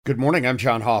Good morning, I'm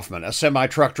John Hoffman. A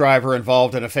semi-truck driver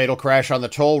involved in a fatal crash on the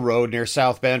toll road near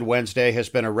South Bend Wednesday has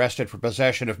been arrested for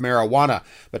possession of marijuana,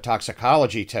 but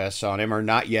toxicology tests on him are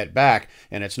not yet back,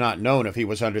 and it's not known if he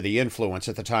was under the influence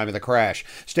at the time of the crash.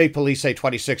 State police say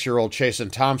 26-year-old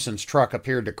Chasen Thompson's truck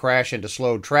appeared to crash into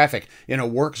slowed traffic in a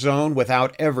work zone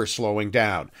without ever slowing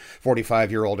down.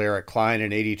 45-year-old Eric Klein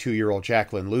and 82-year-old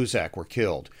Jacqueline Luzak were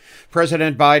killed.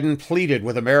 President Biden pleaded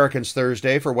with Americans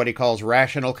Thursday for what he calls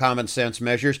rational common sense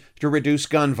measures to reduce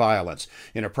gun violence.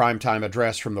 In a primetime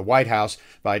address from the White House,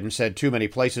 Biden said too many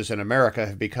places in America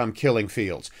have become killing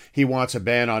fields. He wants a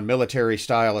ban on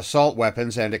military-style assault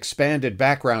weapons and expanded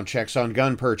background checks on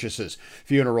gun purchases.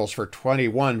 Funerals for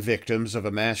 21 victims of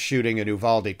a mass shooting in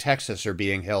Uvalde, Texas are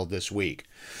being held this week.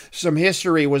 Some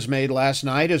history was made last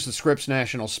night as the Scripps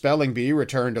National Spelling Bee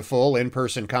returned to full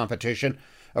in-person competition.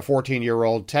 A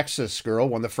 14-year-old Texas girl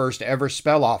won the first ever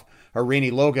spell-off.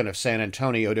 Arini Logan of San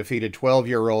Antonio defeated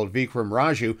 12-year-old Vikram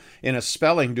Raju in a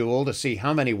spelling duel to see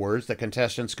how many words the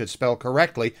contestants could spell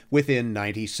correctly within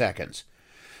 90 seconds.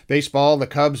 Baseball, the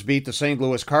Cubs beat the St.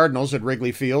 Louis Cardinals at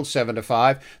Wrigley Field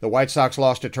 7-5. The White Sox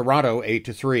lost to Toronto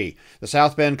 8-3. The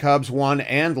South Bend Cubs won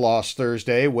and lost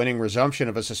Thursday, winning resumption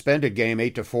of a suspended game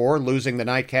 8-4, losing the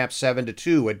nightcap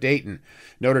 7-2 at Dayton.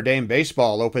 Notre Dame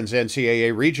baseball opens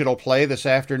NCAA regional play this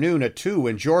afternoon at 2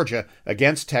 in Georgia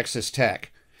against Texas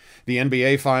Tech. The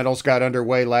NBA Finals got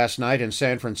underway last night in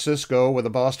San Francisco with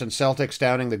the Boston Celtics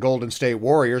downing the Golden State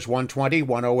Warriors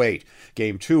 120-108.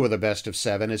 Game 2 of the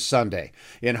best-of-7 is Sunday.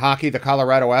 In hockey, the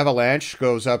Colorado Avalanche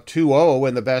goes up 2-0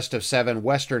 in the best-of-7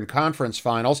 Western Conference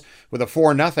Finals with a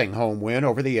 4-0 home win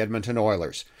over the Edmonton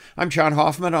Oilers. I'm John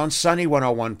Hoffman on Sunny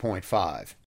 101.5.